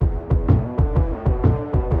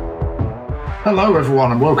Hello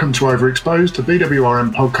everyone and welcome to Overexposed, a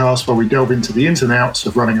BWRM podcast where we delve into the ins and outs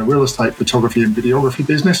of running a real estate photography and videography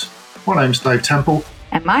business. My name's Dave Temple.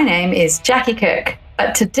 And my name is Jacqui Kirk.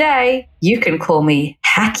 But today you can call me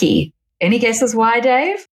Hacky. Any guesses why,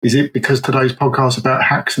 Dave? Is it because today's podcast is about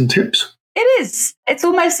hacks and tips? It is. It's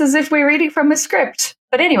almost as if we're reading from a script.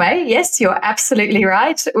 But anyway, yes, you're absolutely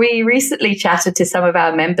right. We recently chatted to some of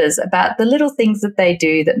our members about the little things that they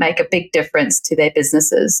do that make a big difference to their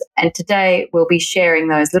businesses. And today we'll be sharing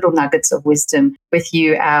those little nuggets of wisdom with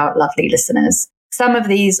you, our lovely listeners. Some of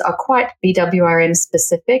these are quite BWRM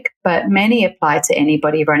specific, but many apply to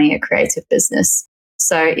anybody running a creative business.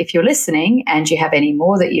 So if you're listening and you have any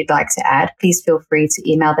more that you'd like to add, please feel free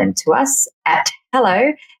to email them to us at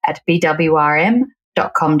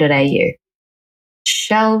hello@bwrm.com.au.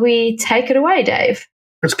 Shall we take it away, Dave?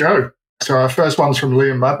 Let's go. So our first one's from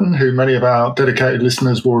Liam Madden, who many of our dedicated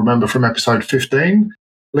listeners will remember from episode 15.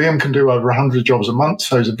 Liam can do over 100 jobs a month,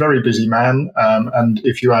 so he's a very busy man. And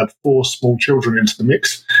if you add 4 small children into the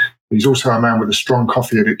mix, he's also a man with a strong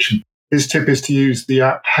coffee addiction. His tip is to use the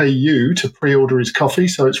app Hey You to pre-order his coffee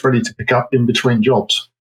so it's ready to pick up in between jobs.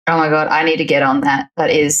 Oh my God, I need to get on that.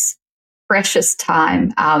 That is precious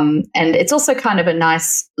time. And it's also kind of a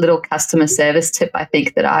nice little customer service tip, I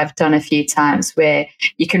think, that I've done a few times where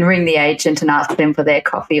you can ring the agent and ask them for their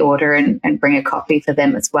coffee order and bring a coffee for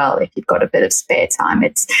them as well if you've got a bit of spare time.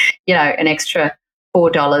 It's, an extra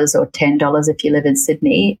 $4 or $10 if you live in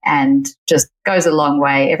Sydney and just goes a long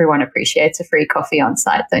way. Everyone appreciates a free coffee on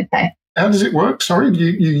site, don't they? How does it work? Sorry,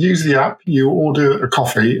 you use the app, you order a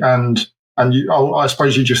coffee and I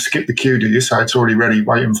suppose you just skip the queue, do you? So it's already ready,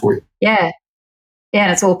 waiting for you. Yeah. Yeah,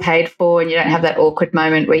 and it's all paid for and you don't have that awkward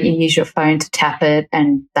moment where you use your phone to tap it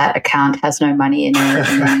and that account has no money in it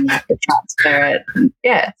and then you have to transfer it. And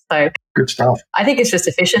so good stuff. I think it's just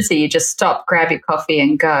efficiency. You just stop, grab your coffee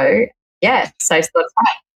and go. Yeah, saves a lot of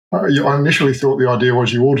time. I initially thought the idea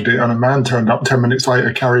was you ordered it and a man turned up 10 minutes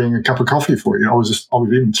later carrying a cup of coffee for you. I was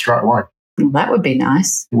in straight away. Well, that would be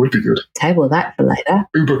nice. It would be good. Table that for later.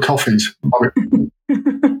 Uber coffees. Love it.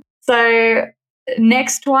 So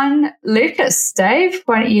next one, Lucas. Dave,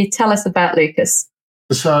 why don't you tell us about Lucas?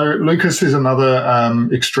 So Lucas is another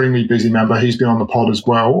extremely busy member. He's been on the pod as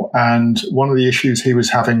well. And one of the issues he was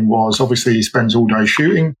having was obviously he spends all day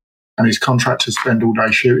shooting and his contractors spend all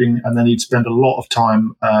day shooting. And then he'd spend a lot of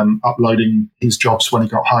time uploading his jobs when he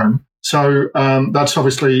got home. So that's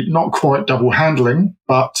obviously not quite double handling,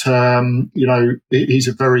 but he's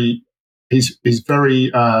very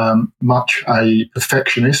much a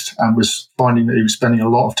perfectionist and was finding that he was spending a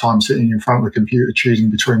lot of time sitting in front of the computer choosing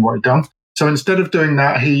between what he'd done. So instead of doing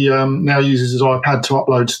that, he now uses his iPad to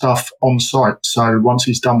upload stuff on site. So once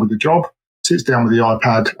he's done with the job, sits down with the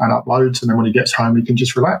iPad and uploads, and then when he gets home, he can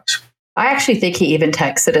just relax. I actually think he even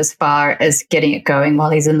takes it as far as getting it going while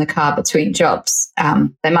he's in the car between jobs.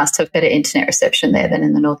 They must have better internet reception there than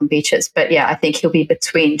in the Northern Beaches. But yeah, I think he'll be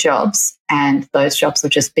between jobs and those jobs will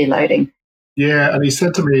just be loading. Yeah, and he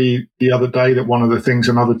said to me the other day that one of the things,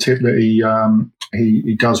 another tip that he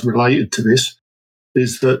does related to this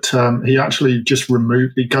is that he actually just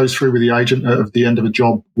he goes through with the agent at the end of a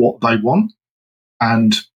job what they want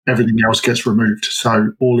and everything else gets removed.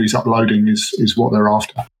 So all he's uploading is what they're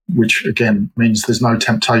after, which again means there's no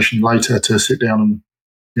temptation later to sit down and,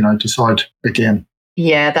 decide again.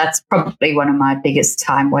 Yeah, that's probably one of my biggest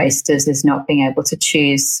time wasters is not being able to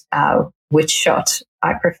choose which shot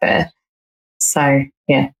I prefer. So,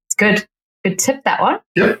 yeah, it's good. Good tip, that one.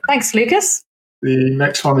 Yep. Thanks, Lucas. The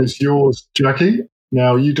next one is yours, Jacqui.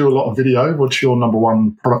 Now, you do a lot of video. What's your number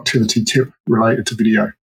one productivity tip related to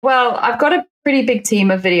video? Well, I've got a pretty big team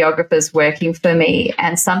of videographers working for me,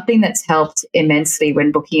 and something that's helped immensely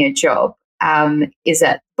when booking a job is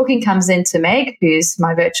that booking comes into Meg, who's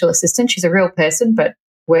my virtual assistant. She's a real person, but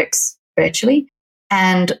works virtually.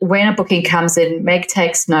 And when a booking comes in, Meg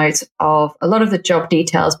takes note of a lot of the job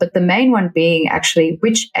details, but the main one being actually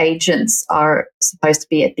which agents are supposed to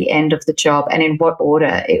be at the end of the job and in what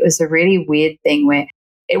order. It was a really weird thing where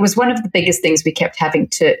it was one of the biggest things we kept having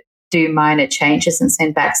to do minor changes and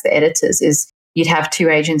send back to the editors is you'd have 2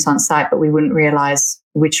 agents on site, but we wouldn't realize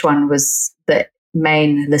which one was the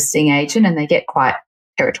main listing agent, and they get quite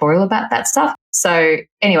territorial about that stuff. So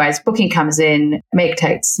anyways, booking comes in, Meg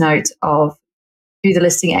takes note of who the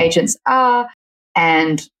listing agents are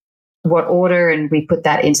and what order, and we put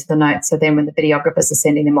that into the notes. So then when the videographers are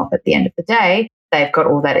sending them off at the end of the day, they've got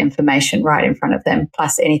all that information right in front of them,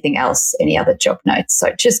 plus anything else, any other job notes. So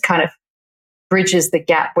it just kind of bridges the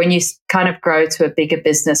gap when you kind of grow to a bigger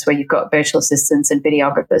business where you've got virtual assistants and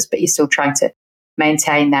videographers, but you're still trying to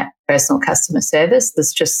maintain that personal customer service.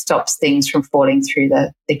 This just stops things from falling through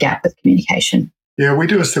the gap with communication. Yeah, we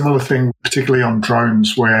do a similar thing, particularly on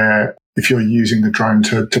drones, where if you're using the drone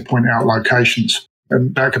to point out locations,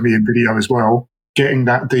 and that can be in video as well, getting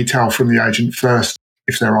that detail from the agent first,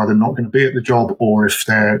 if they're either not going to be at the job or if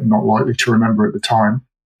they're not likely to remember at the time,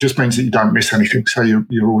 just means that you don't miss anything. So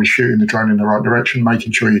you're always shooting the drone in the right direction,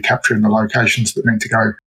 making sure you're capturing the locations that need to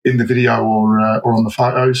go in the video or on the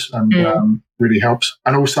photos, and really helps.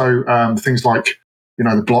 And also things like,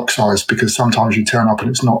 the block size, because sometimes you turn up and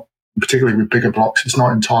it's not, particularly with bigger blocks, it's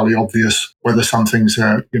not entirely obvious whether something's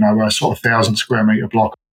a sort of 1,000 square metre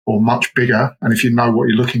block or much bigger. And if you know what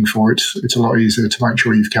you're looking for, it's a lot easier to make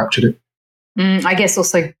sure you've captured it. I guess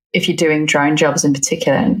also if you're doing drone jobs in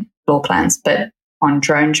particular and floor plans, but on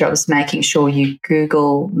drone jobs, making sure you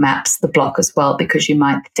Google Maps the block as well, because you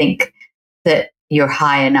might think that you're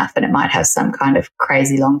high enough and it might have some kind of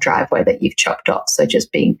crazy long driveway that you've chopped off. So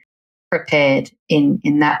just being prepared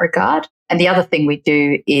in that regard. And the other thing we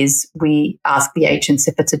do is we ask the agents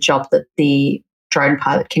if it's a job that the drone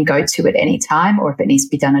pilot can go to at any time or if it needs to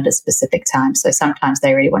be done at a specific time. So sometimes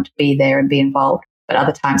they really want to be there and be involved, but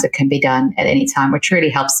other times it can be done at any time, which really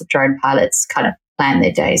helps the drone pilots kind of plan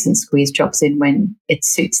their days and squeeze jobs in when it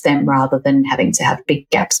suits them rather than having to have big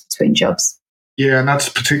gaps between jobs. Yeah, and that's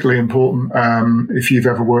particularly important if you've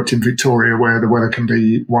ever worked in Victoria, where the weather can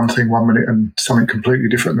be one thing one minute and something completely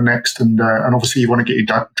different the next. And obviously you want to get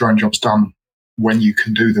your drone jobs done when you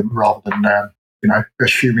can do them rather than,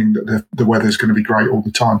 assuming that the weather's going to be great all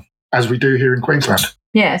the time, as we do here in Queensland.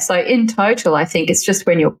 Yeah, so in total, I think it's just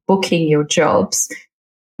when you're booking your jobs,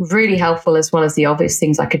 really helpful, as well as the obvious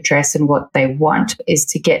things like address and what they want, is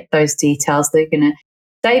to get those details. They're going to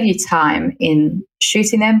save you time in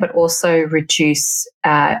shooting them, but also reduce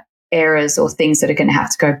errors or things that are going to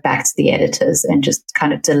have to go back to the editors and just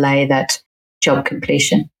kind of delay that job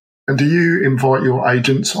completion. And do you invite your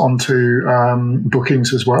agents onto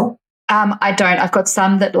bookings as well? I don't. I've got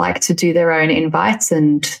some that like to do their own invites,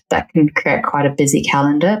 and that can create quite a busy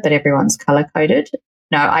calendar, but everyone's color-coded.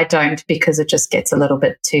 No, I don't, because it just gets a little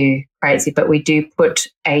bit too crazy. But we do put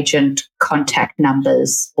agent contact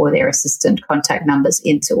numbers or their assistant contact numbers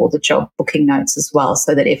into all the job booking notes as well,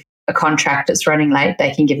 so that if a contractor's running late,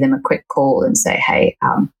 they can give them a quick call and say, hey,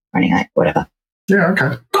 running late, whatever. Yeah,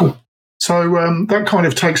 okay, cool. So that kind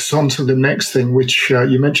of takes us on to the next thing, which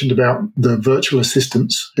you mentioned about the virtual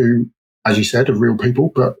assistants who, as you said, are real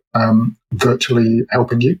people, but virtually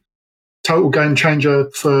helping you. Total game changer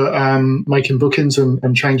for making bookings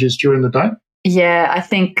and changes during the day? Yeah, I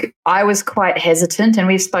think I was quite hesitant, and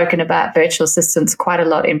we've spoken about virtual assistants quite a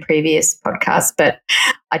lot in previous podcasts, but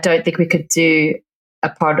I don't think we could do a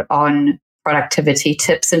pod on productivity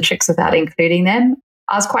tips and tricks without including them.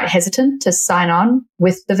 I was quite hesitant to sign on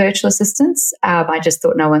with the virtual assistants. I just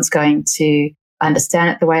thought no one's going to understand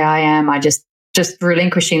it the way I am. I just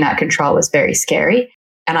relinquishing that control was very scary.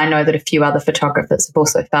 And I know that a few other photographers have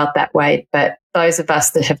also felt that way. But those of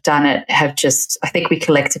us that have done it have just, I think we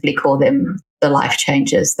collectively call them the life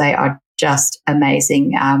changers. They are just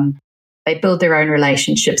amazing. They build their own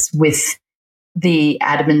relationships with the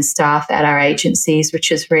admin staff at our agencies,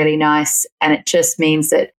 which is really nice. And it just means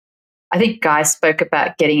that I think Guy spoke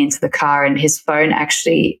about getting into the car and his phone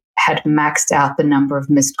actually had maxed out the number of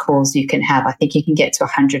missed calls you can have. I think you can get to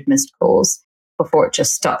 100 missed calls before it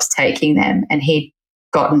just stops taking them. And he'd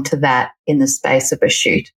gotten to that in the space of a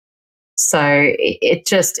shoot. So it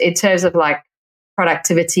just, in terms of like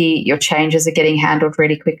productivity, your changes are getting handled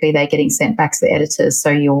really quickly. They're getting sent back to the editors, so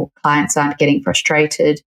your clients aren't getting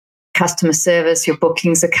frustrated. Customer service, your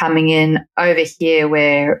bookings are coming in. Over here,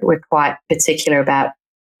 where we're quite particular about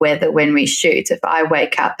weather when we shoot. If I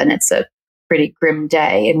wake up and it's a pretty grim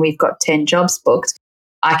day and we've got 10 jobs booked,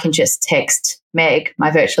 I can just text Meg,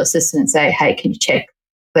 my virtual assistant, and say, hey, can you check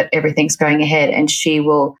that everything's going ahead? And she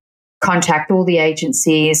will contact all the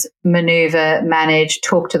agencies, maneuver, manage,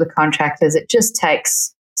 talk to the contractors. It just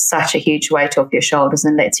takes such a huge weight off your shoulders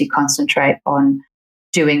and lets you concentrate on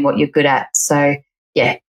doing what you're good at. So,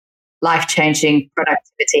 yeah, life-changing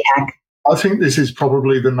productivity hack. I think this is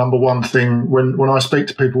probably the number one thing when I speak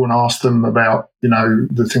to people and ask them about,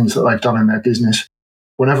 the things that they've done in their business.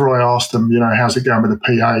 Whenever I ask them, how's it going with the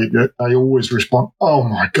PA, that they always respond, oh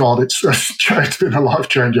my God, it's been a life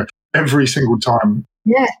changer every single time.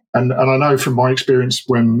 Yeah. And I know from my experience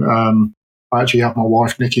when I actually had my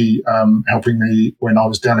wife, Nikki, helping me when I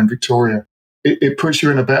was down in Victoria, it puts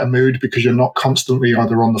you in a better mood because you're not constantly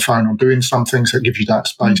either on the phone or doing something, so it gives you that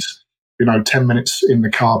space. 10 minutes in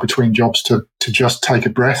the car between jobs to just take a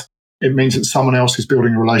breath. It means that someone else is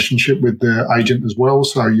building a relationship with the agent as well.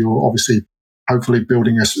 So you're obviously hopefully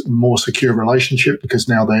building a more secure relationship because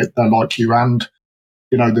now they like you and,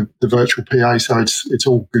 the virtual PA. So it's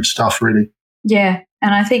all good stuff, really. Yeah.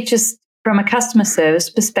 And I think just from a customer service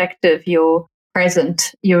perspective, you're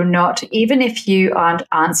present. You're not, even if you aren't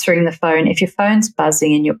answering the phone, if your phone's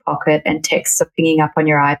buzzing in your pocket and texts are pinging up on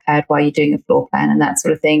your iPad while you're doing a floor plan and that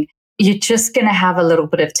sort of thing, you're just going to have a little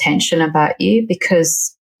bit of tension about you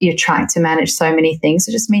because you're trying to manage so many things.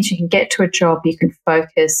 It just means you can get to a job, you can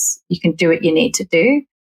focus, you can do what you need to do.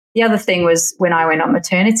 The other thing was when I went on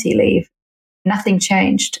maternity leave, nothing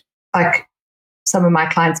changed. Like some of my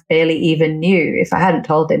clients barely even knew. If I hadn't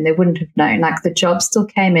told them, they wouldn't have known. Like the job still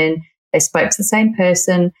came in. They spoke to the same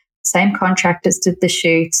person, same contractors did the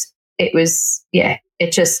shoot. It was,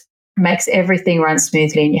 it just makes everything run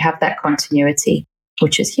smoothly and you have that continuity,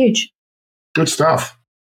 which is huge. Good stuff.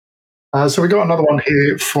 So we got another one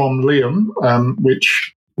here from Liam,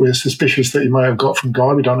 which we're suspicious that you may have got from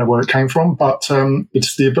Guy. We don't know where it came from, but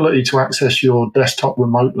it's the ability to access your desktop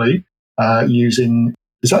remotely using,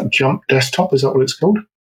 is that Jump Desktop? Is that what it's called?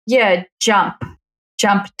 Yeah, Jump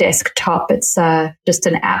Desktop. It's just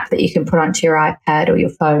an app that you can put onto your iPad or your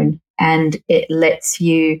phone, and it lets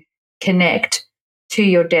you connect to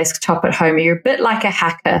your desktop at home. You're a bit like a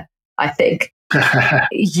hacker, I think.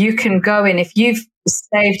 You can go in if you've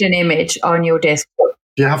saved an image on your desktop.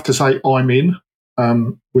 You have to say "I'm in"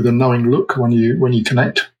 with a knowing look when you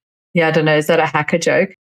connect. Yeah, I don't know. Is that a hacker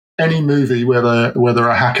joke? Any movie where they're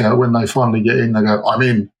a hacker, when they finally get in, they go "I'm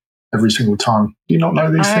in" every single time. Do you not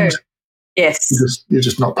know these things? Yes. You're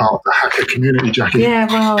just not part of the hacker community, Jacqui. Yeah,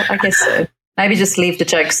 well, I guess so. Maybe just leave the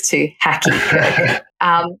jokes to Hacky.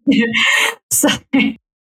 So don't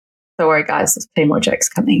worry, guys. There's plenty more jokes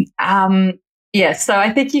coming. So I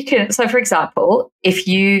think you can. So, for example, if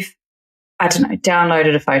you've, I don't know,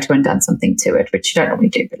 downloaded a photo and done something to it, which you don't normally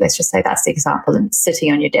do, but let's just say that's the example, and it's sitting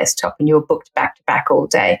on your desktop and you're booked back to back all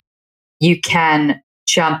day, you can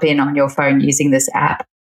jump in on your phone using this app,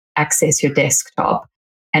 access your desktop,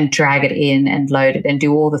 and drag it in and load it and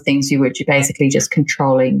do all the things you would. You're basically just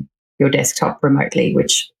controlling your desktop remotely,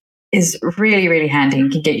 which is really, really handy and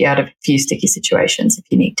can get you out of a few sticky situations if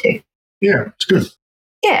you need to. Yeah, it's good.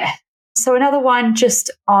 Yeah. So another one just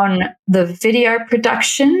on the video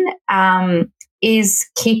production is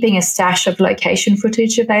keeping a stash of location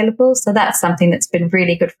footage available. So that's something that's been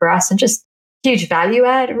really good for us and just huge value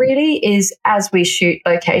add really is as we shoot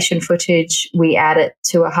location footage, we add it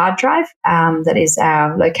to a hard drive. That is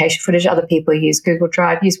our location footage. Other people use Google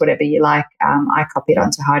Drive, use whatever you like. I copy it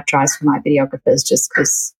onto hard drives for my videographers just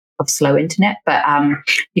because of slow internet, but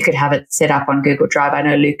you could have it set up on Google Drive. I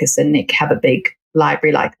know Lucas and Nick have a big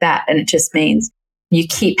library like that, and it just means you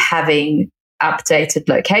keep having updated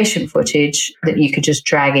location footage that you could just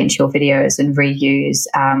drag into your videos and reuse.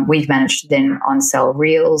 We've managed to then on-sell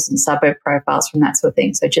reels and suburb profiles from that sort of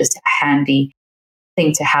thing. So just a handy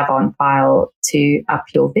thing to have on file to up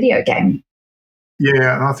your video game.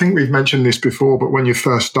 Yeah, and I think we've mentioned this before, but when you're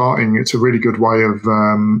first starting, it's a really good way of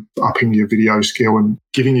upping your video skill and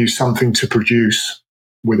giving you something to produce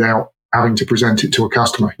without having to present it to a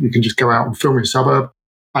customer. You can just go out and film your suburb.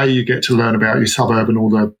 You get to learn about your suburb and all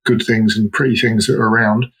the good things and pretty things that are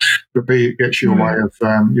around, but B, it gets you a way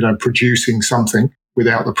of, producing something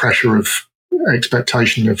without the pressure of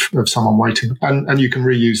expectation of someone waiting. And you can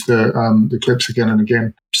reuse the clips again and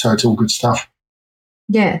again. So it's all good stuff.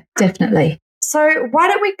 Yeah, definitely. So why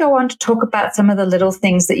don't we go on to talk about some of the little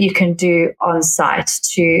things that you can do on site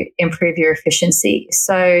to improve your efficiency.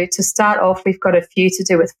 So to start off, we've got a few to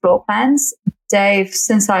do with floor plans. Dave,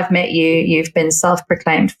 since I've met you, you've been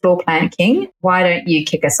self-proclaimed floor plan king. Why don't you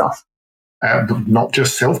kick us off? Not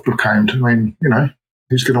just self-proclaimed. I mean,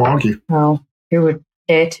 who's going to argue? Well, who would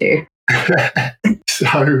dare to?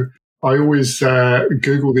 So I always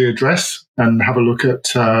Google the address and have a look at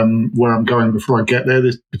where I'm going before I get there.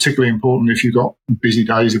 This is particularly important if you've got busy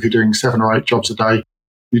days, if you're doing 7 or 8 jobs a day.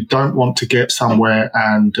 You don't want to get somewhere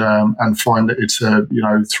and find that it's a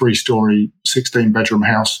 3-story, 16-bedroom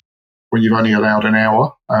house when you've only allowed an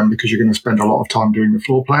hour because you're going to spend a lot of time doing the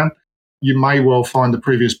floor plan. You may well find the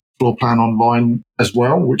previous floor plan online as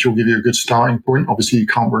well, which will give you a good starting point. Obviously, you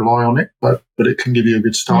can't rely on it, but it can give you a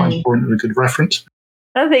good starting point and a good reference.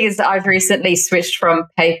 Another thing is that I've recently switched from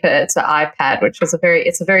paper to iPad, which was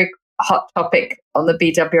it's a very hot topic on the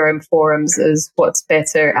BWRM forums is what's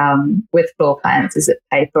better with floor plans. Is it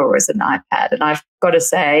paper or is it an iPad? And I've got to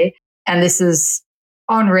say, and this is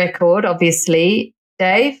on record, obviously,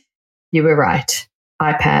 Dave, you were right.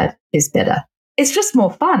 iPad is better. It's just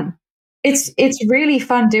more fun. It's really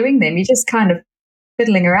fun doing them. You're just kind of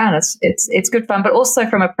fiddling around. It's good fun, but also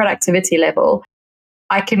from a productivity level,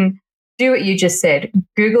 I can do what you just said,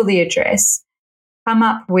 Google the address, come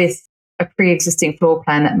up with a pre-existing floor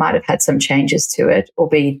plan that might have had some changes to it or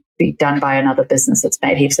be done by another business that's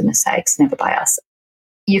made heaps of mistakes, never by us.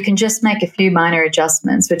 You can just make a few minor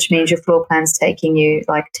adjustments, which means your floor plan's taking you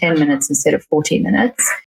like 10 minutes instead of 40 minutes.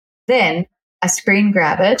 Then I screen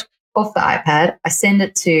grab it off the iPad. I send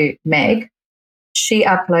it to Meg. She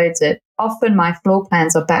uploads it. Often my floor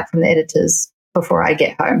plans are back from the editors before I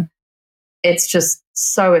get home. It's just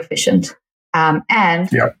so efficient. And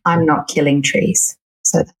I'm not killing trees.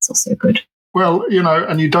 So that's also good. Well,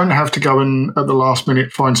 and you don't have to go and at the last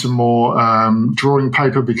minute find some more drawing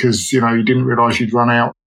paper because, you didn't realise you'd run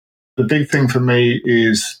out. The big thing for me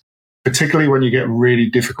is, particularly when you get really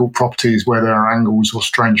difficult properties where there are angles or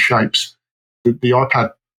strange shapes, the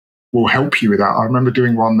iPad will help you with that. I remember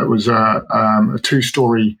doing one that was a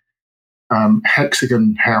 2-story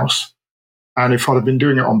hexagon house. And if I'd have been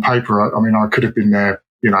doing it on paper, I could have been there,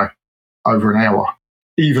 over an hour,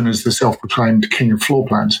 even as the self-proclaimed king of floor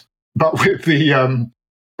plans. But with the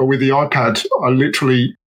iPad, I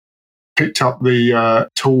literally picked up the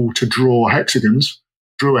tool to draw hexagons,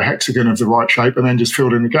 drew a hexagon of the right shape, and then just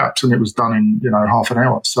filled in the gaps, and it was done in half an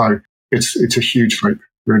hour. So it's a huge leap,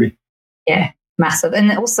 really. Yeah, massive.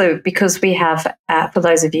 And also because we have, for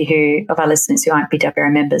those of you of our listeners who aren't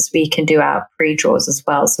bwrm members, we can do our pre-draws as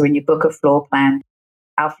well. So when you book a floor plan,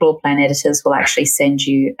 our floor plan editors will actually send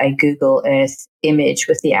you a Google Earth image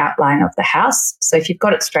with the outline of the house. So if you've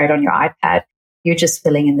got it straight on your iPad, you're just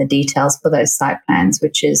filling in the details for those site plans,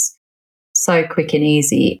 which is so quick and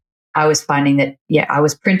easy. I was finding that, I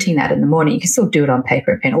was printing that in the morning. You can still do it on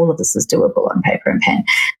paper and pen. All of this is doable on paper and pen.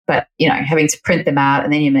 But, having to print them out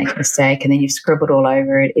and then you make a mistake and then you've scribbled all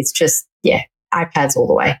over it. It's just, iPads all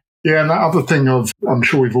the way. Yeah, and that other thing I'm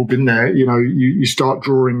sure we've all been there, you start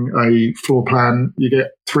drawing a floor plan, you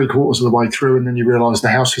get 3/4 of the way through and then you realise the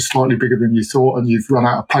house is slightly bigger than you thought and you've run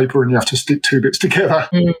out of paper and you have to stick 2 bits together.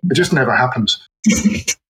 It just never happens.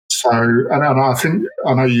 So, and I think,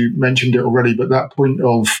 I know you mentioned it already, but that point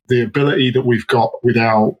of the ability that we've got with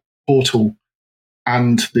our portal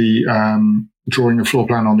and the drawing a floor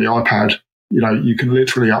plan on the iPad, you can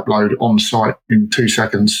literally upload on site in 2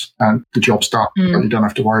 seconds and the job's done. And you don't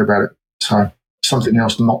have to worry about it. So something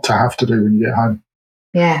else not to have to do when you get home.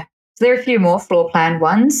 Yeah. So there are a few more floor plan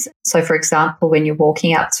ones. So for example, when you're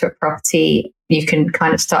walking up to a property, you can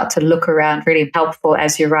kind of start to look around, really helpful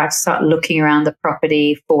as you arrive, start looking around the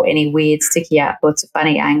property for any weird sticky outputs,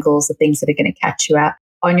 funny angles, the things that are going to catch you out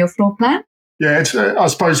on your floor plan. Yeah, it's, I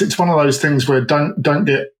suppose it's one of those things where don't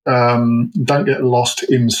get lost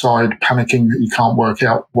inside panicking that you can't work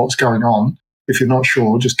out what's going on. If you're not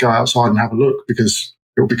sure, just go outside and have a look because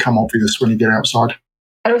it will become obvious when you get outside.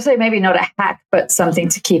 I would say maybe not a hack, but something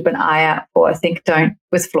to keep an eye out for. I think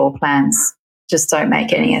with floor plans, just don't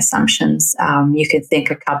make any assumptions. You could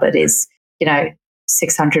think a cupboard is,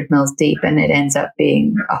 600 mils deep and it ends up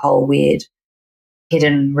being a whole weird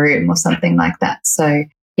hidden room or something like that. So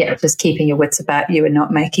just keeping your wits about you and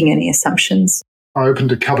not making any assumptions. I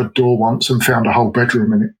opened a cupboard door once and found a whole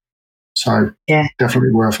bedroom in it. So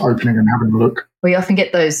definitely worth opening and having a look. We often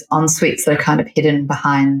get those en-suites that are kind of hidden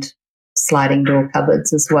behind sliding door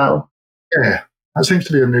cupboards as well. Yeah, that seems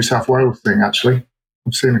to be a New South Wales thing, actually.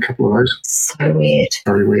 I've seen a couple of those. So weird.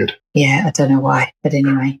 Very weird. Yeah, I don't know why, but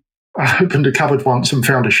anyway. I opened a cupboard once and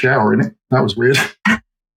found a shower in it. That was weird.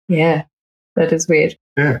 Yeah, that is weird.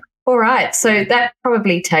 Yeah. All right. So that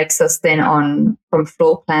probably takes us then on from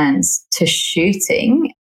floor plans to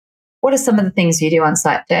shooting. What are some of the things you do on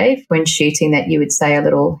site, Dave, when shooting that you would say are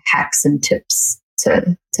little hacks and tips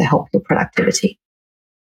to help your productivity?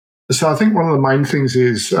 So I think one of the main things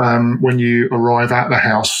is when you arrive at the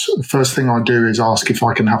house, the first thing I do is ask if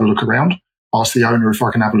I can have a look around, ask the owner if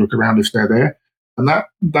I can have a look around if they're there. And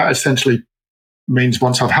that essentially means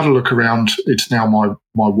once I've had a look around, it's now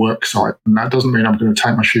my work site. And that doesn't mean I'm going to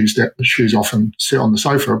take my shoes off and sit on the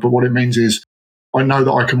sofa. But what it means is I know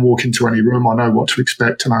that I can walk into any room. I know what to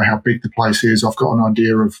expect. I know how big the place is. I've got an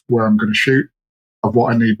idea of where I'm going to shoot, of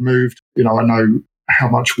what I need moved. I know how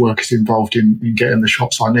much work is involved in getting the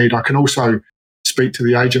shots I need. I can also speak to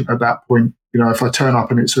the agent at that point. If I turn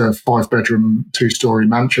up and it's a 5-bedroom, 2-story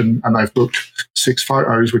mansion and they've booked 6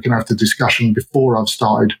 photos, we can have the discussion before I've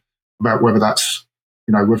started about whether that's,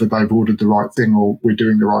 whether they've ordered the right thing or we're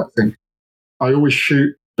doing the right thing. I always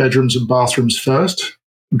shoot bedrooms and bathrooms first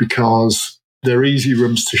because they're easy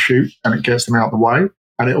rooms to shoot and it gets them out of the way.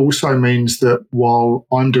 And it also means that while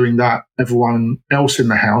I'm doing that, everyone else in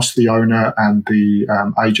the house, the owner and the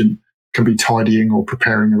agent, can be tidying or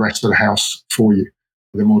preparing the rest of the house for you.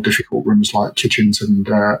 The more difficult rooms like kitchens and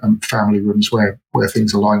family rooms where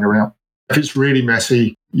things are lying around. If it's really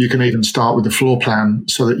messy, You can even start with the floor plan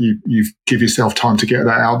so that you give yourself time to get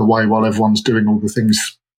that out of the way while everyone's doing all the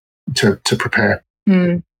things to prepare.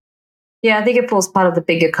 Mm. Yeah, I think it falls part of the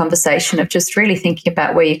bigger conversation of just really thinking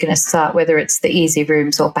about where you're going to start, whether it's the easy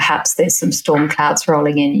rooms or perhaps there's some storm clouds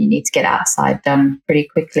rolling in and you need to get outside done pretty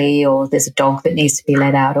quickly, or there's a dog that needs to be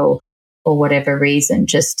let out, or whatever reason.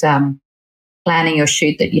 Just planning your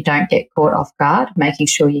shoot that you don't get caught off guard, making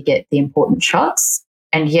sure you get the important shots,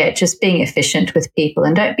 and just being efficient with people.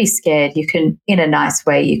 And don't be scared. You can, in a nice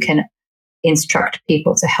way, you can instruct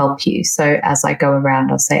people to help you. So as I go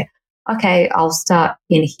around, I'll say, okay, I'll start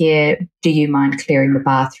in here. Do you mind clearing the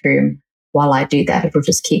bathroom while I do that? It'll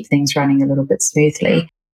just keep things running a little bit smoothly.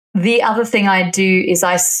 The other thing I do is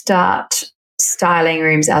I start styling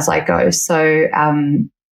rooms as I go. So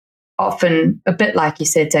often, a bit like you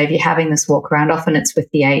said, Dave, you're having this walk around. Often it's with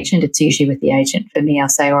the agent. It's usually with the agent. For me, I'll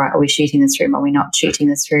say, all right, are we shooting this room? Are we not shooting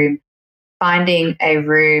this room? Finding a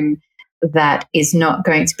room that is not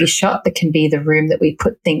going to be shot, that can be the room that we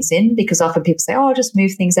put things in, because often people say, oh, just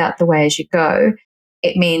move things out the way as you go.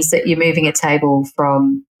 It means that you're moving a table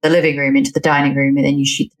from the living room into the dining room, and then you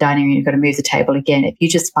shoot the dining room, you've got to move the table again. If you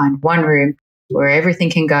just find one room where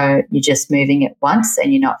everything can go, you're just moving it once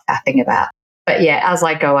and you're not faffing about. But yeah, as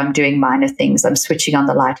I go, I'm doing minor things. I'm switching on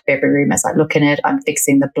the light of every room as I look in it. I'm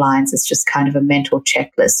fixing the blinds. It's just kind of a mental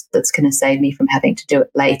checklist that's going to save me from having to do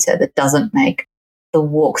it later, that doesn't make the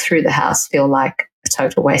walk through the house feel like a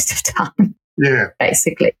total waste of time. Yeah.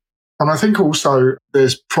 Basically. And I think also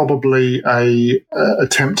there's probably a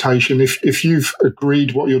temptation, if you've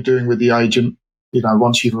agreed what you're doing with the agent,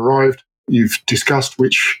 once you've arrived, you've discussed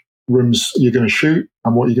which rooms you're going to shoot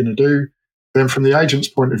and what you're going to do, then from the agent's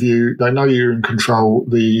point of view, they know you're in control.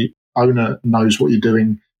 The owner knows what you're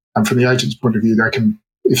doing. And from the agent's point of view, they can,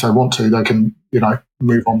 if they want to, they can,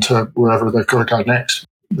 move on to wherever they've got to go next.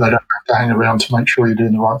 They don't have to hang around to make sure you're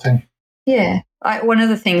doing the right thing. Yeah. One of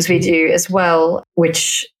the things we do as well,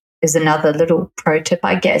 which is another little pro tip,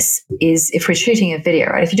 I guess, is if we're shooting a video,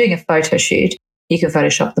 right? If you're doing a photo shoot, you can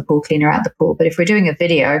Photoshop the pool cleaner out the pool. But if we're doing a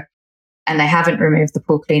video and they haven't removed the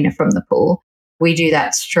pool cleaner from the pool, we do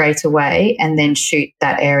that straight away and then shoot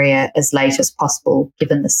that area as late as possible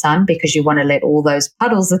given the sun, because you want to let all those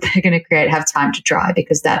puddles that they're going to create have time to dry,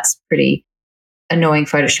 because that's pretty annoying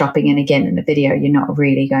photoshopping. And again, in a video, you're not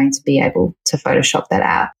really going to be able to Photoshop that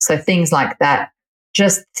out. So things like that,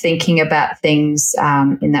 just thinking about things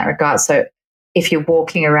in that regard. So if you're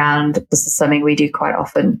walking around, this is something we do quite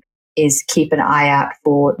often, is keep an eye out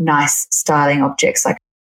for nice styling objects, like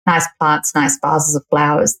nice plants, nice vases of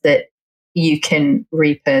flowers that you can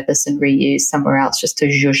repurpose and reuse somewhere else, just to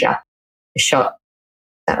zhuzh up a shot.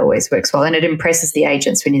 That always works well. And it impresses the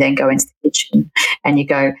agents when you then go into the kitchen and you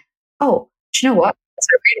go, oh, do you know what? It's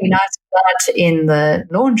a really nice plant in the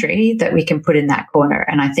laundry that we can put in that corner.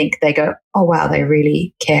 And I think they go, oh, wow, they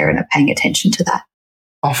really care and are paying attention to that.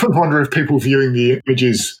 I often wonder if people viewing the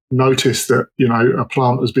images notice that, a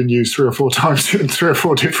plant has been used 3 or 4 times in 3 or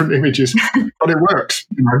 4 different images, but it works.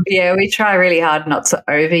 Yeah, we try really hard not to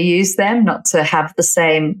overuse them, not to have the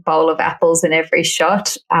same bowl of apples in every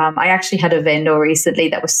shot. I actually had a vendor recently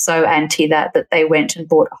that was so anti that they went and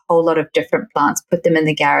bought a whole lot of different plants, put them in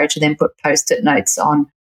the garage, and then put Post-it notes on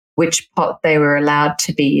which pot they were allowed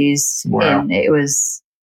to be used in. It was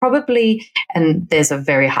probably, and there's a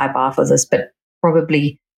very high bar for this, but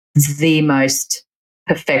probably the most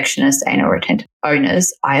perfectionist anal retentive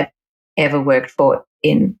owners I have ever worked for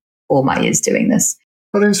in all my years doing this.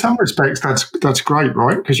 But in some respects, that's great,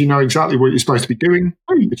 right? Because you know exactly what you're supposed to be doing.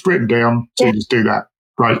 It's written down, so you just do that.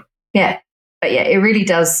 Great. Yeah. But yeah, it really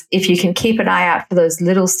does. If you can keep an eye out for those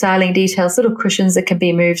little styling details, little cushions that can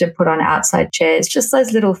be moved and put on outside chairs, just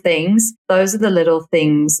those little things, those are the little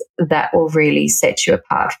things that will really set you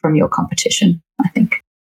apart from your competition, I think.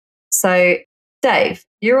 So, Dave,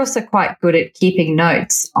 you're also quite good at keeping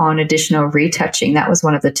notes on additional retouching. That was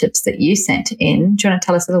one of the tips that you sent in. Do you want to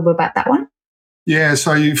tell us a little bit about that one? Yeah,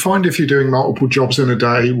 so you find if you're doing multiple jobs in a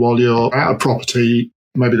day while you're at a property,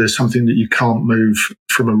 maybe there's something that you can't move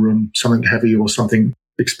from a room, something heavy or something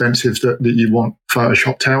expensive that you want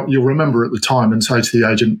photoshopped out, you'll remember at the time and say to the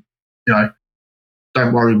agent,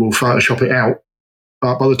 don't worry, we'll Photoshop it out.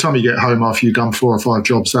 But by the time you get home after you've done 4 or 5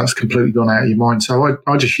 jobs, that's completely gone out of your mind. So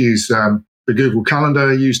I just use the Google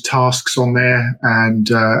Calendar, use tasks on there, and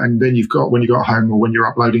then you've got, when you got home or when you're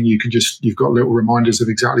uploading, you've got little reminders of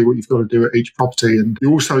exactly what you've got to do at each property. And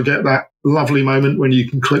you also get that lovely moment when you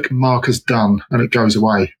can click mark as done and it goes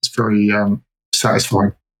away. It's very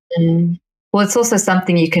satisfying. Well, it's also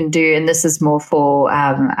something you can do, and this is more for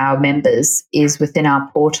our members, is within our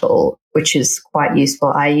portal, which is quite useful.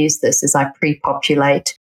 I use this as I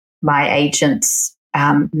pre-populate my agents'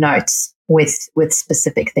 notes with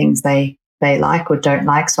specific things they like or don't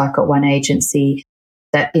like. So I've got one agency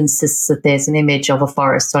that insists that there's an image of a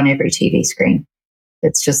forest on every TV screen.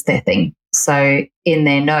 It's just their thing. So in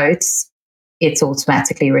their notes, it's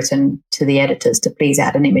automatically written to the editors to please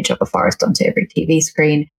add an image of a forest onto every TV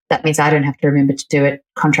screen. That means I don't have to remember to do it.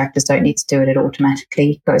 Contractors don't need to do it. It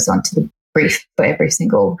automatically goes onto the brief for every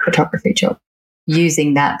single photography job.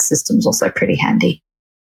 Using that system is also pretty handy.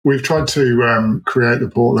 We've tried to create the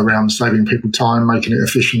portal around saving people time, making it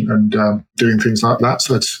efficient and doing things like that.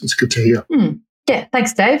 So it's good to hear. Yeah,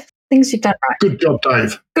 thanks, Dave. Things you've done right. Good job,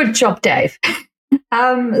 Dave. Good job, Dave.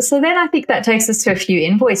 So then I think that takes us to a few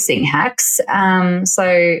invoicing hacks.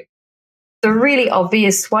 So the really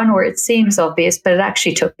obvious one, or it seems obvious, but it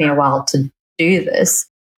actually took me a while to do this,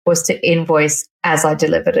 was to invoice as I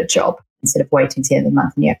delivered a job instead of waiting to the end of the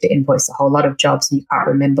month and you have to invoice a whole lot of jobs and you can't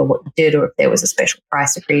remember what you did or if there was a special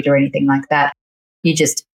price agreed or anything like that. You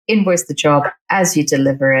just invoice the job as you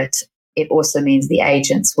deliver it. It also means the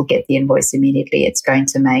agents will get the invoice immediately. It's going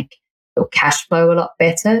to make your cash flow a lot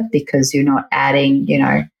better because you're not adding,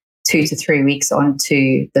 2 to 3 weeks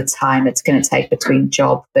onto the time it's going to take between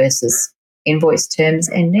job versus invoice terms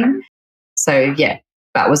ending. So yeah,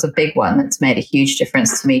 that was a big one that's made a huge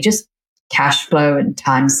difference to me. Just cash flow and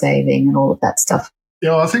time saving and all of that stuff.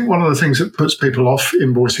 Yeah, I think one of the things that puts people off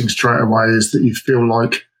invoicing straight away is that you feel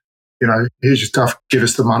like, here's your stuff, give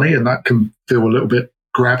us the money, and that can feel a little bit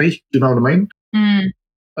grabby. You know what I mean?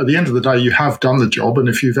 At the end of the day, you have done the job, and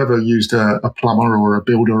if you've ever used a plumber or a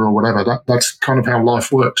builder or whatever, that's kind of how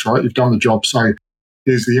life works, right? You've done the job, so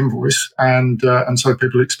here's the invoice, and so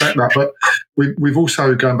people expect that. But we've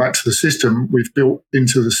also, going back to the system, we've built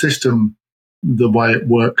into the system the way it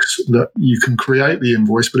works that you can create the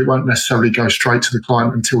invoice, but it won't necessarily go straight to the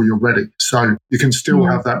client until you're ready. So you can still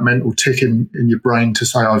have that mental tick in your brain to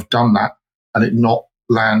say, I've done that, and it not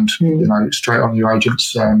land, straight on your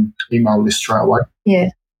agent's email list straight away. Yeah.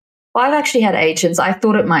 Well, I've actually had agents, I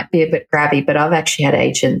thought it might be a bit grabby, but I've actually had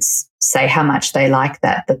agents say how much they like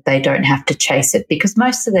that they don't have to chase it because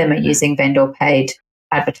most of them are using vendor paid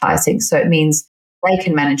advertising. So it means they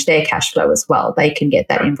can manage their cash flow as well. They can get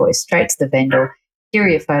that invoice straight to the vendor. Here are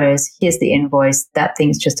your photos. Here's the invoice. That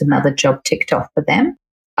thing's just another job ticked off for them.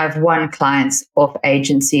 I've won clients off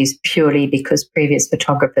agencies purely because previous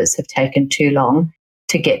photographers have taken too long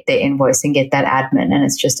to get their invoice and get that admin. And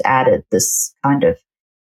it's just added this kind of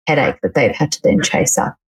headache that they've had to then chase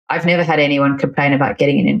up. I've never had anyone complain about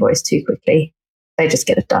getting an invoice too quickly. They just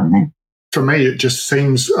get it done then. For me, it just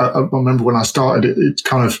seems, I remember when I started, it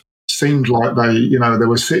kind of seemed like they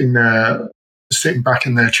were sitting back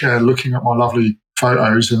in their chair looking at my lovely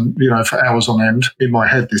photos and, for hours on end, in my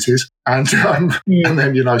head this is. And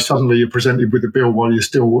then, suddenly you're presented with a bill while you're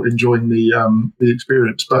still enjoying the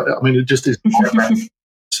experience. But, I mean, it just isn't like that.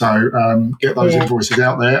 So get those invoices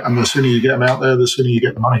out there, and the sooner you get them out there, the sooner you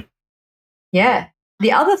get the money. Yeah.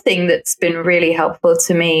 The other thing that's been really helpful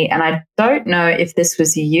to me, and I don't know if this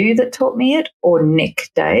was you that taught me it or Nick,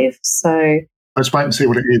 Dave. So let's wait and see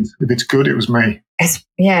what it is. If it's good, it was me.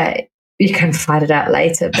 You can find it out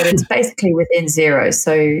later, but it's basically within Xero.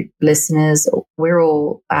 So listeners, we're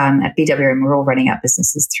all at bwrm, we're all running our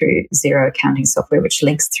businesses through Xero accounting software, which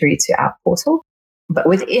links through to our portal. But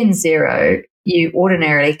within Xero, you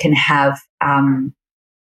ordinarily can have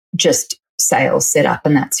just sales set up,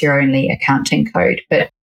 and that's your only accounting code. But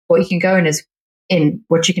what you can go in is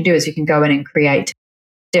what you can do is you can go in and create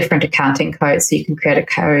different accounting codes. So you can create a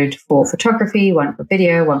code for photography, one for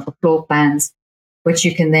video, one for floor plans, which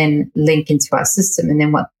you can then link into our system. And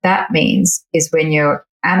then what that means is when you're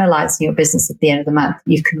analyzing your business at the end of the month,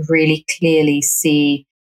 you can really clearly see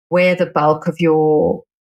where the bulk of your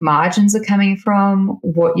margins are coming from,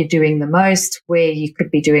 what you're doing the most, where you could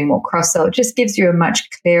be doing more cross-sell. It just gives you a much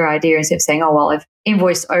clearer idea instead of saying, oh, well, I've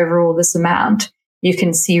invoiced overall this amount. You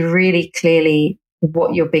can see really clearly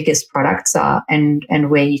what your biggest products are and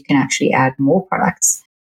where you can actually add more products.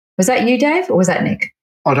 Was that you, Dave, or was that Nick?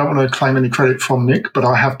 I don't want to claim any credit from Nick, but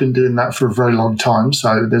I have been doing that for a very long time.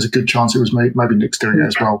 So there's a good chance it was me. Maybe Nick's doing it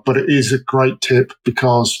as well. But it is a great tip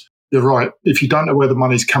because you're right. If you don't know where the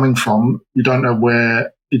money's coming from, you don't know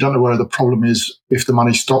where the problem is if the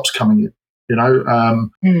money stops coming in.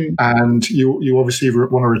 And you obviously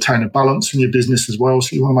want to retain a balance in your business as well.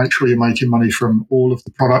 So you want to make sure you're making money from all of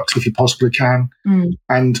the products if you possibly can.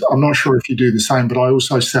 And I'm not sure if you do the same, but I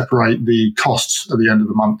also separate the costs at the end of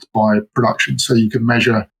the month by production. So you can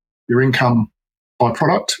measure your income by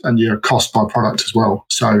product and your cost by product as well.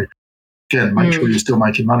 So again, make sure you're still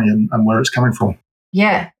making money and where it's coming from.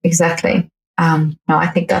 Yeah, exactly. No, I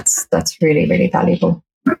think that's really, really valuable.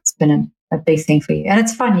 It's been a big thing for you. And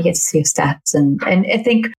it's fun. You get to see your stats. And I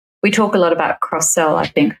think we talk a lot about cross-sell. I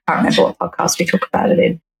think, I can't remember what podcast we talk about it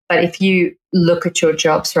in. But if you look at your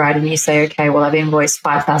jobs, right, and you say, okay, well, I've invoiced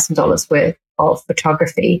 $5,000 worth of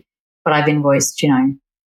photography, but I've invoiced,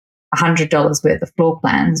 $100 worth of floor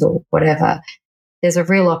plans or whatever, there's a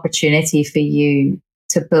real opportunity for you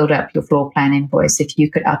to build up your floor plan invoice if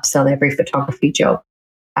you could upsell every photography job.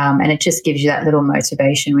 And it just gives you that little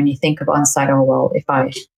motivation when you think of on-site, oh, well, if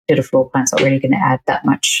I did a floor plan, it's already going to add that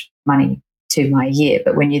much money to my year.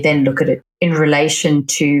 But when you then look at it in relation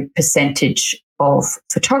to percentage of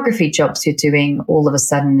photography jobs you're doing, all of a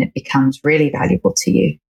sudden it becomes really valuable to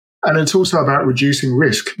you. And it's also about reducing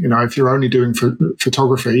risk. If you're only doing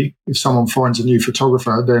photography, if someone finds a new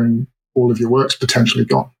photographer, then all of your work's potentially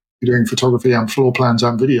gone. If you're doing photography and floor plans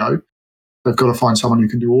and video, they've got to find someone who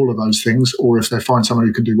can do all of those things. Or if they find someone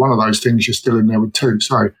who can do one of those things, you're still in there with two.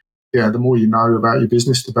 So, yeah, the more you know about your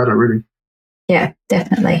business, the better, really. Yeah,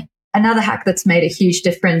 definitely. Another hack that's made a huge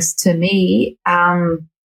difference to me,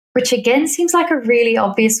 which again seems like a really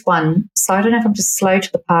obvious one. So I don't know if I'm just slow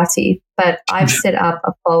to the party, but I've set up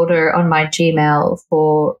a folder on my Gmail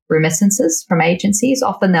for remittances from agencies.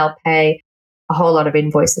 Often they'll pay a whole lot of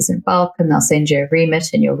invoices in bulk and they'll send you a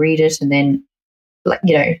remit and you'll read it. And then,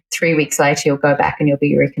 3 weeks later, you'll go back and you'll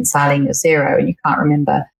be reconciling your zero and you can't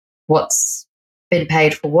remember what's been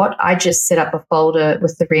paid for what. I just set up a folder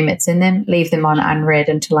with the remits in them, leave them on unread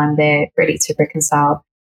until I'm there ready to reconcile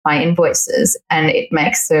my invoices. And it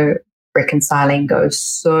makes the reconciling go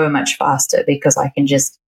so much faster because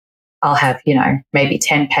I'll have, maybe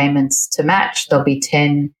 10 payments to match. There'll be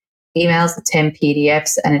 10 emails, 10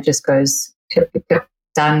 PDFs, and it just goes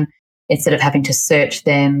done instead of having to search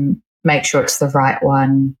them, make sure it's the right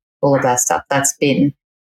one, all of that stuff. That's been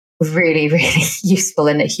really, really useful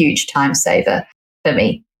and a huge time saver for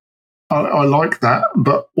me. I like that,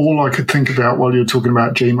 but all I could think about while you were talking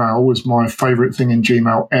about Gmail was my favorite thing in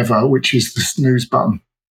Gmail ever, which is the snooze button.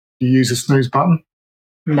 Do you use a snooze button?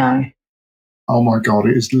 No. Oh my God,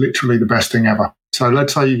 it is literally the best thing ever. So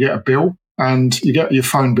let's say you get a bill and you get your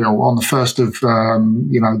phone bill on the first of,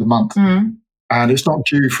 the month. Mm. And it's not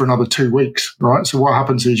due for another 2 weeks, right? So what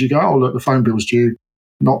happens is you go, oh, look, the phone bill's due,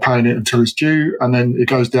 not paying it until it's due, and then it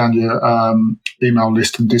goes down your email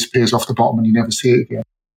list and disappears off the bottom and you never see it again.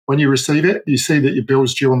 When you receive it, you see that your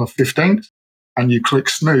bill's due on the 15th and you click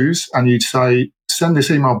snooze and you'd say, send this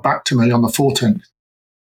email back to me on the 14th.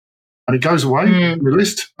 And it goes away from your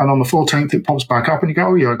list, and on the 14th it pops back up and you go,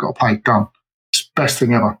 oh yeah, I've got to pay, done. It's the best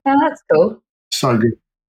thing ever. Oh, that's cool. So good.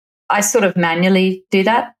 I sort of manually do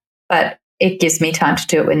that, but it gives me time to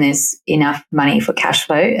do it when there's enough money for cash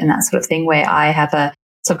flow and that sort of thing, where I have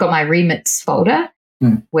so I've got my remits folder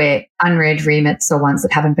where unread remits are ones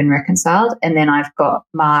that haven't been reconciled. And then I've got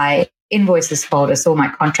my invoices folder. So my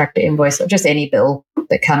contractor invoice or just any bill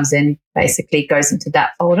that comes in basically goes into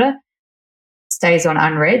that folder, stays on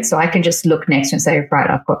unread. So I can just look next and say, right,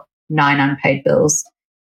 I've got 9 unpaid bills.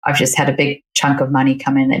 I've just had a big chunk of money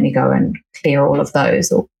come in. Let me go and clear all of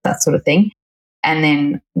those or that sort of thing. And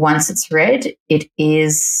then once it's read,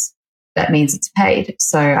 that means it's paid.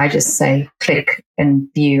 So I just say click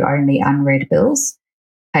and view only unread bills,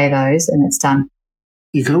 pay those, and it's done.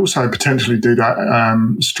 You could also potentially do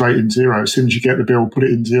that straight in Xero. As soon as you get the bill, put it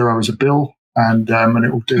in Xero as a bill, and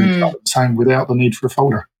it will do the same without the need for a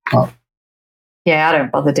folder. But yeah, I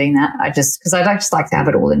don't bother doing that. Because I just like to have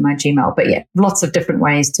it all in my Gmail. But yeah, lots of different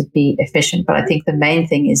ways to be efficient. But I think the main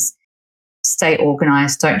thing is stay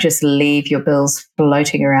organized. Don't just leave your bills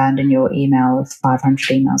floating around in your email of 500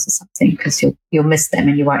 emails or something, because you'll miss them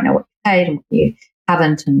and you won't know what you paid and what you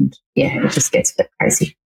haven't. And yeah, it just gets a bit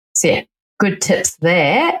crazy. So yeah, good tips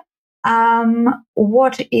there.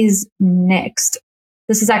 What is next?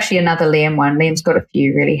 This is actually another Liam one. Liam's got a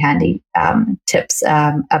few really handy tips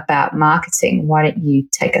about marketing. Why don't you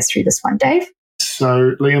take us through this one, Dave?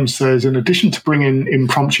 So Liam says, in addition to bringing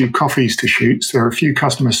impromptu coffees to shoots, there are a few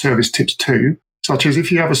customer service tips too, such as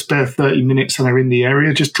if you have a spare 30 minutes and are in the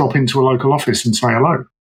area, just drop into a local office and say hello.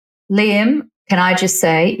 Liam, can I just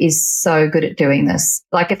say, is so good at doing this.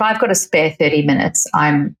 Like if I've got a spare 30 minutes,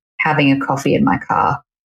 I'm having a coffee in my car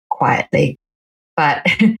quietly. But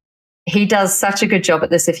he does such a good job at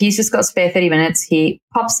this. If he's just got spare 30 minutes, he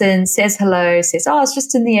pops in, says hello, says, oh, I was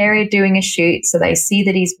just in the area doing a shoot. So they see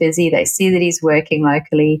that he's busy. They see that he's working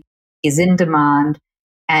locally. He's in demand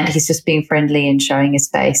and he's just being friendly and showing his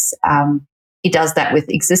face. He does that with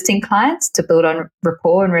existing clients to build on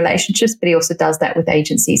rapport and relationships, but he also does that with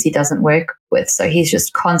agencies he doesn't work with. So he's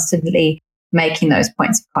just constantly making those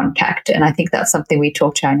points of contact. And I think that's something we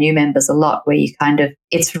talk to our new members a lot, where you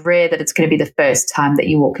it's rare that it's going to be the first time that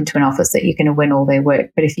you walk into an office that you're going to win all their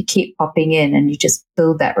work. But if you keep popping in and you just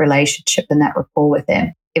build that relationship and that rapport with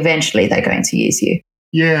them, eventually they're going to use you.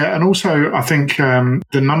 Yeah, and also I think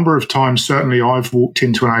the number of times certainly I've walked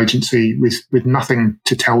into an agency with nothing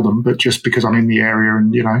to tell them, but just because I'm in the area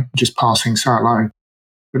and, just passing say hello.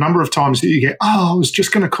 The number of times that you get, I was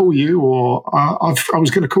just going to call you, or I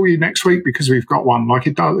was going to call you next week because we've got one. Like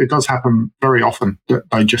it does happen very often that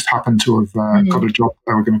they just happen to have got a job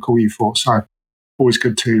they were going to call you for. So always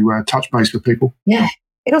good to touch base with people. Yeah.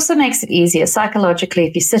 It also makes it easier psychologically.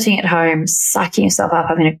 If you're sitting at home, psyching yourself up,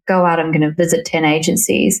 I'm going to go out, I'm going to visit 10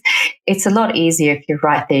 agencies. It's a lot easier if you're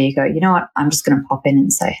right there. You go, you know what? I'm just going to pop in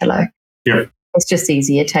and say hello. Yeah. It's just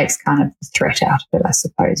easy. It takes kind of the threat out of it, I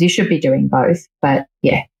suppose. You should be doing both. But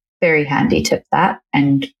yeah, very handy tip that,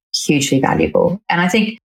 and hugely valuable. And I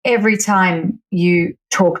think every time you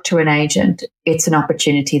talk to an agent, it's an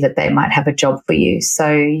opportunity that they might have a job for you.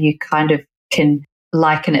 So you kind of can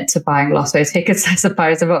liken it to buying lotto tickets, I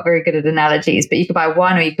suppose. I'm not very good at analogies, but you could buy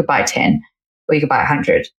one or you could buy 10 or you could buy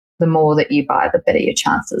 100. The more that you buy, the better your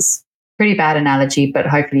chances. Pretty bad analogy, but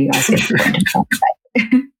hopefully you guys get the point.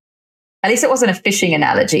 At least it wasn't a fishing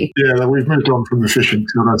analogy. Yeah, we've moved on from the fishing,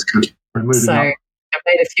 so that's good. We're moving so up. I've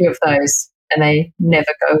made a few of those and they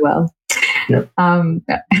never go well. Yep. I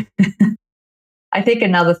think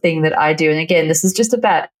another thing that I do, and again, this is just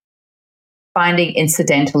about finding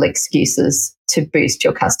incidental excuses to boost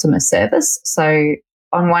your customer service. So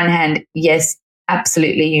on one hand, yes,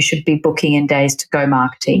 absolutely, you should be booking in days to go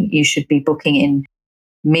marketing. You should be booking in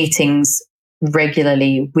meetings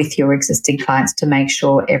regularly with your existing clients to make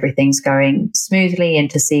sure everything's going smoothly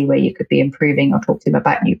and to see where you could be improving or talk to them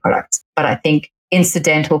about new products. But I think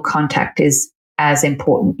incidental contact is as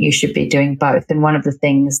important. You should be doing both. And one of the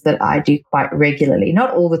things that I do quite regularly,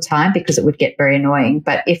 not all the time because it would get very annoying,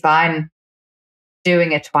 but if I'm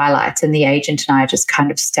doing a twilight and the agent and I are just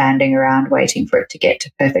kind of standing around waiting for it to get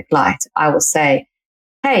to perfect light, I will say,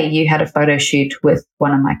 hey, you had a photo shoot with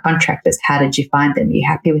one of my contractors. How did you find them? Are you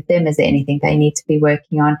happy with them? Is there anything they need to be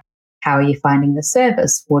working on? How are you finding the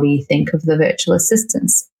service? What do you think of the virtual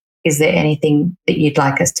assistants? Is there anything that you'd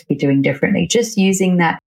like us to be doing differently? Just using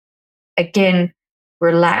that, again,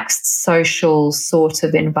 relaxed social sort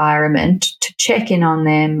of environment to check in on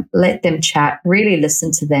them, let them chat, really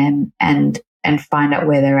listen to them and find out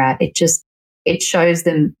where they're at. It shows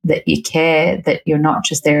them that you care, that you're not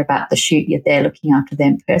just there about the shoot, you're there looking after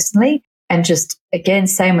them personally. And just, again,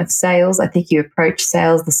 same with sales. I think you approach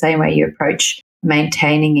sales the same way you approach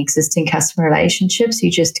maintaining existing customer relationships.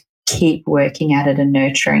 You just keep working at it and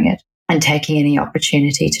nurturing it and taking any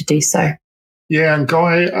opportunity to do so. Yeah, and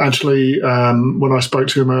Guy actually, when I spoke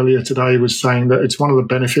to him earlier today, was saying that it's one of the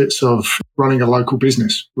benefits of running a local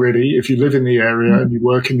business, really. If you live in the area and you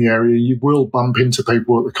work in the area, you will bump into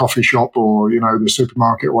people at the coffee shop or, the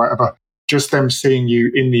supermarket or whatever. Just them seeing you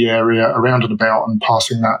in the area, around and about and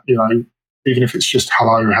passing that, even if it's just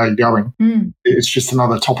hello, how you going? It's just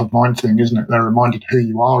another top of mind thing, isn't it? They're reminded who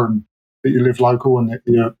you are and that you live local and that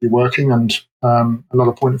you're working, and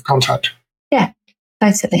another point of contact. Yeah,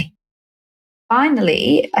 totally.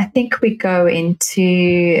 Finally, I think we go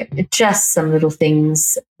into just some little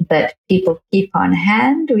things that people keep on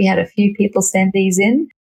hand. We had a few people send these in.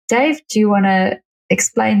 Dave, do you want to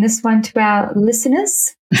explain this one to our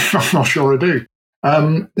listeners? I'm not sure I do.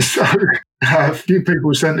 So a few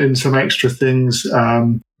people sent in some extra things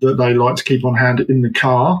that they like to keep on hand in the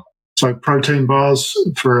car. So protein bars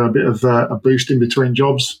for a bit of a boost in between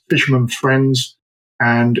jobs, fisherman friends,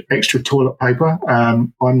 and extra toilet paper.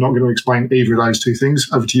 I'm not going to explain either of those two things.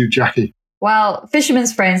 Over to you, Jacqui. Well,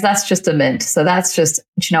 Fisherman's Friends, that's just a mint. So that's just,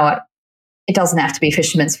 you know what? It doesn't have to be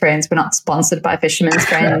Fisherman's Friends. We're not sponsored by Fisherman's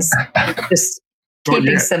Friends. Just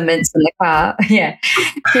keeping some mints in the car. Yeah,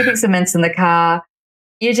 keeping some mints in the car.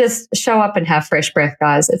 You just show up and have fresh breath,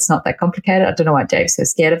 guys. It's not that complicated. I don't know why Dave's so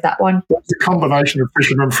scared of that one. It's the combination of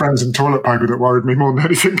Fisherman Friends and toilet paper that worried me more than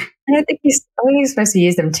anything. I think you're supposed to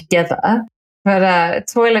use them together. But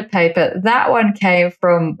toilet paper, that one came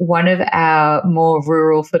from one of our more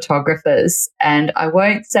rural photographers. And I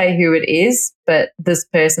won't say who it is, but this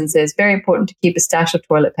person says, very important to keep a stash of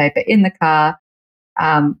toilet paper in the car.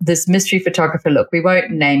 This mystery photographer, look, we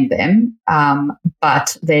won't name them,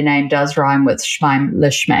 but their name does rhyme with Schmeim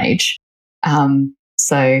Lishmage.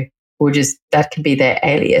 So that can be their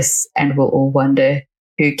alias, and we'll all wonder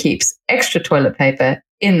who keeps extra toilet paper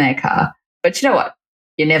in their car. But you know what?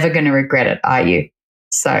 You're never going to regret it, are you?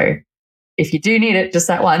 So if you do need it just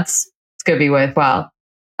that once, it's going to be worthwhile.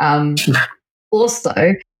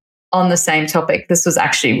 Also, on the same topic, this was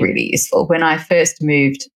actually really useful. When I first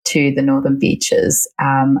moved to the Northern Beaches,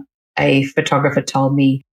 a photographer told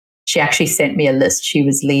me, she actually sent me a list. She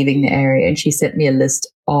was leaving the area and she sent me a list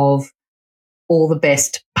of all the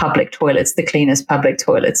best public toilets, the cleanest public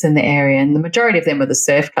toilets in the area. And the majority of them were the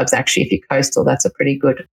surf clubs. Actually, if you're coastal, that's a pretty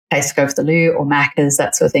good place to go for the loo, or Macca's,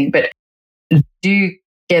 that sort of thing. But do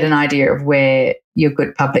get an idea of where your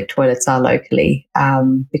good public toilets are locally,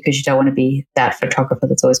 because you don't want to be that photographer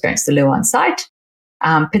that's always going to the loo on site,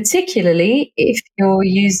 particularly if you're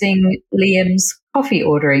using Liam's coffee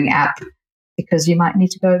ordering app, because you might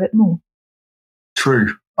need to go a bit more.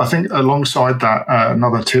 True. I think alongside that,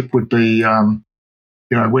 another tip would be,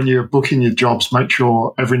 when you're booking your jobs, make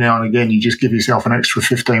sure every now and again you just give yourself an extra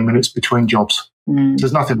 15 minutes between jobs.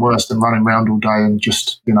 There's nothing worse than running around all day and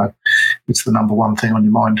just, it's the number one thing on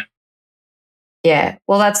your mind. Yeah.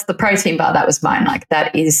 Well, that's the protein bar. That was mine.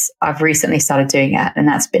 I've recently started doing it, and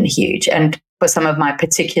that's been huge. And for some of my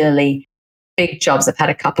particularly big jobs, I've had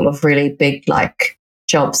a couple of really big,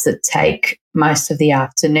 jobs that take most of the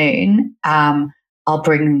afternoon. I'll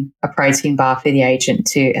bring a protein bar for the agent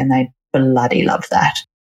too, and they bloody love that,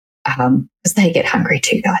 because they get hungry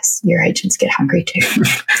too, guys. Your agents get hungry too.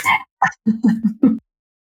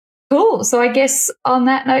 Cool. So I guess on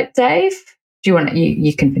that note, Dave, do you want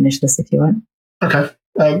you can finish this if you want. Okay.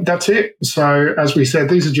 That's it. So as we said,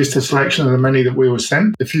 these are just a selection of the many that we were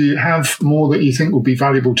sent. If you have more that you think will be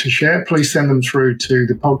valuable to share, please send them through to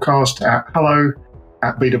the podcast at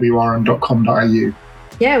hello@bwrm.com.au.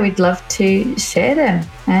 Yeah, we'd love to share them.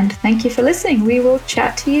 And thank you for listening. We will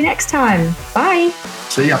chat to you next time. Bye.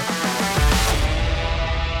 See ya.